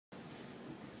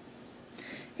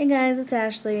Hey guys, it's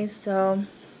Ashley. So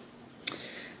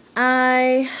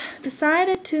I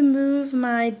decided to move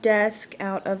my desk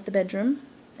out of the bedroom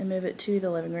and move it to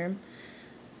the living room.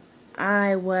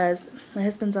 My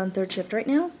husband's on third shift right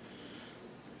now,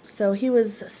 so he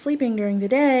was sleeping during the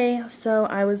day, so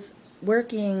I was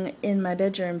working in my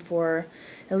bedroom for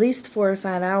at least 4 or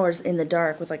 5 hours in the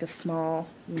dark with like a small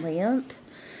lamp.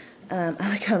 I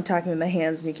like how I'm talking with my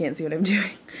hands and you can't see what I'm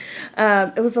doing.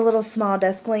 It was a little small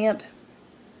desk lamp,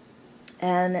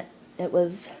 and it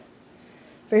was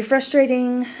very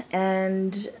frustrating,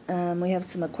 and we have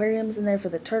some aquariums in there for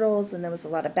the turtles, and there was a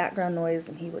lot of background noise,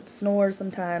 and he would snore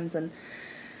sometimes, and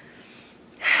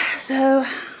so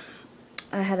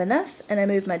I had enough, and I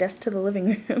moved my desk to the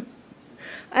living room.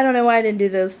 I don't know why I didn't do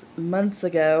this months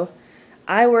ago.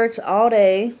 I worked all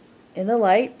day in the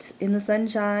light, in the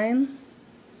sunshine,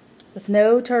 with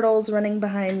no turtles running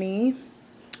behind me.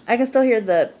 I can still hear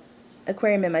the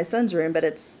aquarium in my son's room, but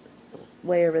it's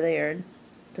way over there. It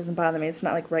doesn't bother me. It's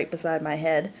not like right beside my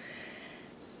head.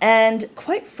 And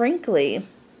quite frankly,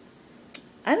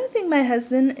 I don't think my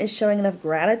husband is showing enough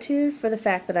gratitude for the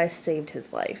fact that I saved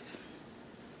his life.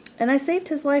 And I saved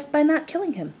his life by not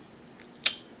killing him,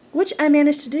 which I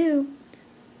managed to do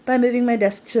by moving my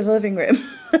desk to the living room.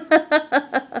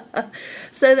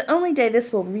 So the only day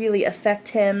this will really affect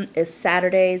him is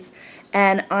Saturdays,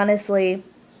 and honestly,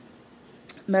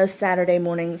 most Saturday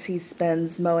mornings he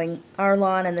spends mowing our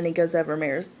lawn, and then he goes over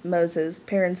mows his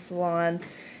parents' lawn,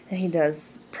 and he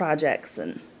does projects,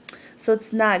 and so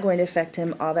it's not going to affect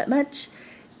him all that much.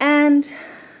 And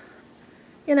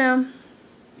you know,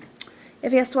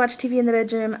 if he has to watch TV in the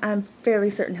bedroom, I'm fairly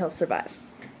certain he'll survive.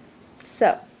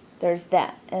 So there's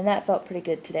that, and that felt pretty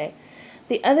good today.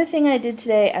 The other thing I did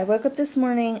today, I woke up this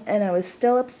morning and I was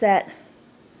still upset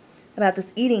about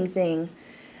this eating thing,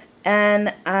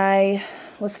 and I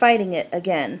was fighting it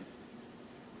again.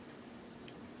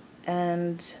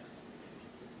 And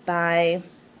by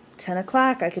 10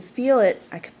 o'clock, I could feel it.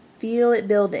 I could feel it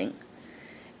building.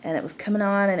 And it was coming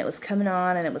on, and it was coming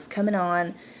on, and it was coming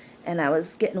on. And I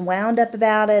was getting wound up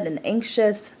about it and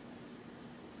anxious.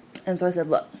 And so I said,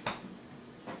 look,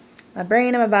 my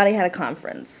brain and my body had a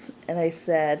conference. And they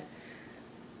said,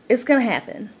 it's going to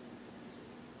happen.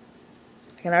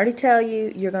 I can already tell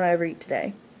you, you're going to overeat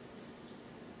today.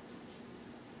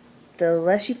 The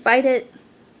less you fight it,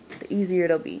 the easier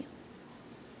it'll be.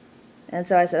 And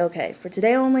so I said, okay, for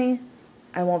today only,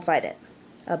 I won't fight it.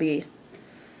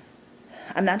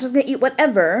 I'm not just going to eat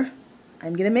whatever.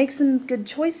 I'm going to make some good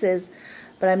choices,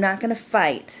 but I'm not going to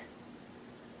fight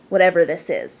whatever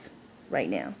this is right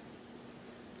now.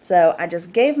 So I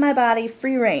just gave my body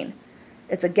free rein.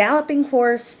 It's a galloping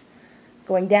horse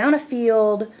going down a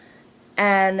field,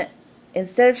 and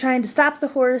instead of trying to stop the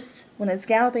horse when it's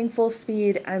galloping full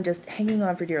speed, I'm just hanging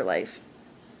on for dear life.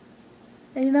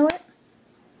 And you know what?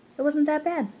 It wasn't that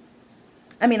bad.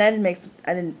 I mean, I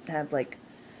didn't have like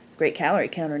great calorie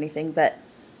count or anything, but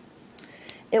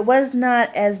it was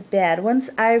not as bad.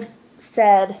 Once I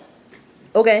said,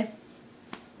 okay,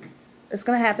 it's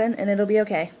going to happen and it'll be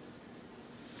okay.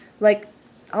 Like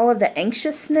all of the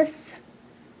anxiousness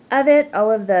of it,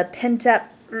 all of the pent up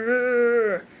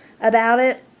about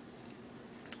it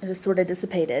just sort of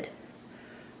dissipated.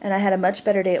 And I had a much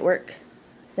better day at work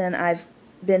than I've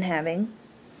been having.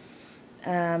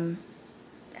 And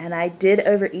I did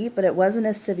overeat, but it wasn't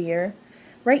as severe.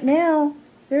 Right now,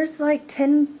 there's like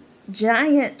 10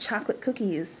 giant chocolate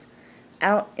cookies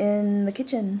out in the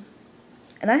kitchen.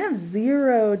 And I have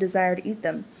zero desire to eat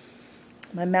them.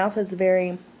 My mouth is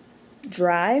very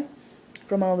dry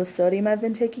from all the sodium I've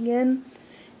been taking in.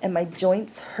 And my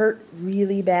joints hurt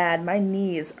really bad. My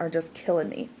knees are just killing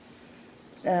me.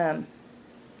 And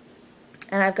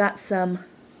I've got some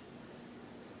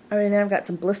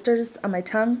blisters on my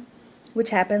tongue, which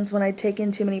happens when I take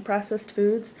in too many processed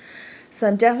foods. So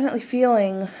I'm definitely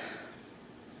feeling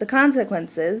the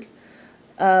consequences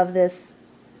of this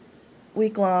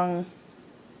week-long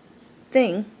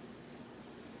thing.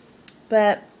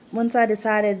 But once I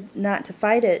decided not to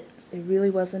fight it, it really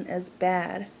wasn't as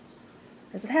bad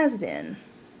as it has been.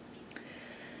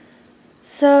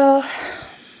 So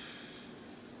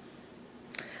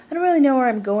I don't really know where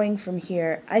I'm going from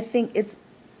here. I think it's,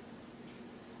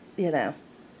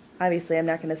 obviously I'm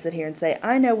not going to sit here and say,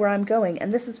 I know where I'm going,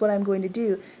 and this is what I'm going to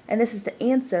do, and this is the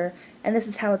answer, and this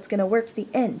is how it's going to work at the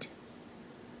end.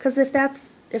 Because if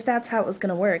that's how it was going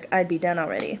to work, I'd be done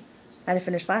already. I'd have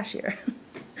finished last year.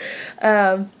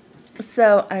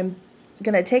 So I'm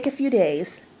going to take a few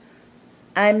days.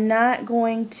 I'm not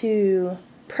going to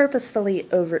purposefully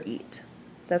overeat.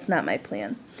 That's not my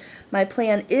plan. My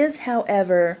plan is,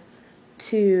 however,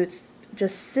 to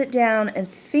just sit down and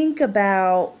think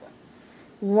about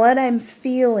what I'm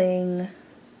feeling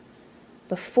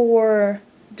before,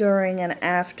 during, and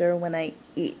after when I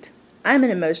eat. I'm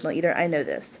an emotional eater, I know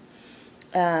this.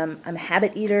 I'm a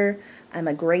habit eater, I'm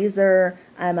a grazer,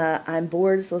 I'm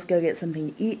bored, so let's go get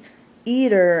something to eat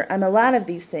eater. I'm a lot of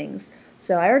these things.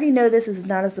 So I already know this is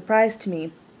not a surprise to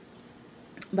me.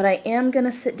 But I am going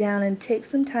to sit down and take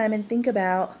some time and think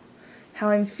about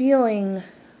how I'm feeling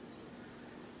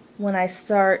when I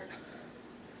start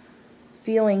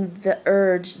feeling the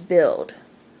urge build.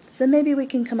 So maybe we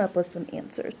can come up with some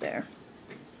answers there,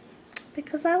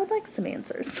 because I would like some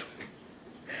answers.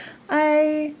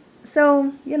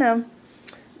 So, you know,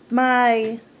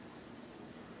 my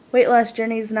weight loss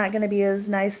journey is not going to be as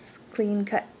nice, clean,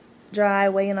 cut, dry,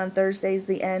 weigh in on Thursdays,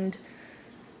 the end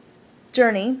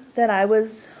journey that I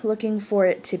was looking for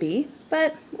it to be,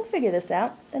 but we'll figure this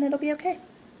out and it'll be okay.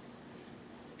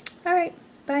 All right,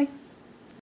 bye.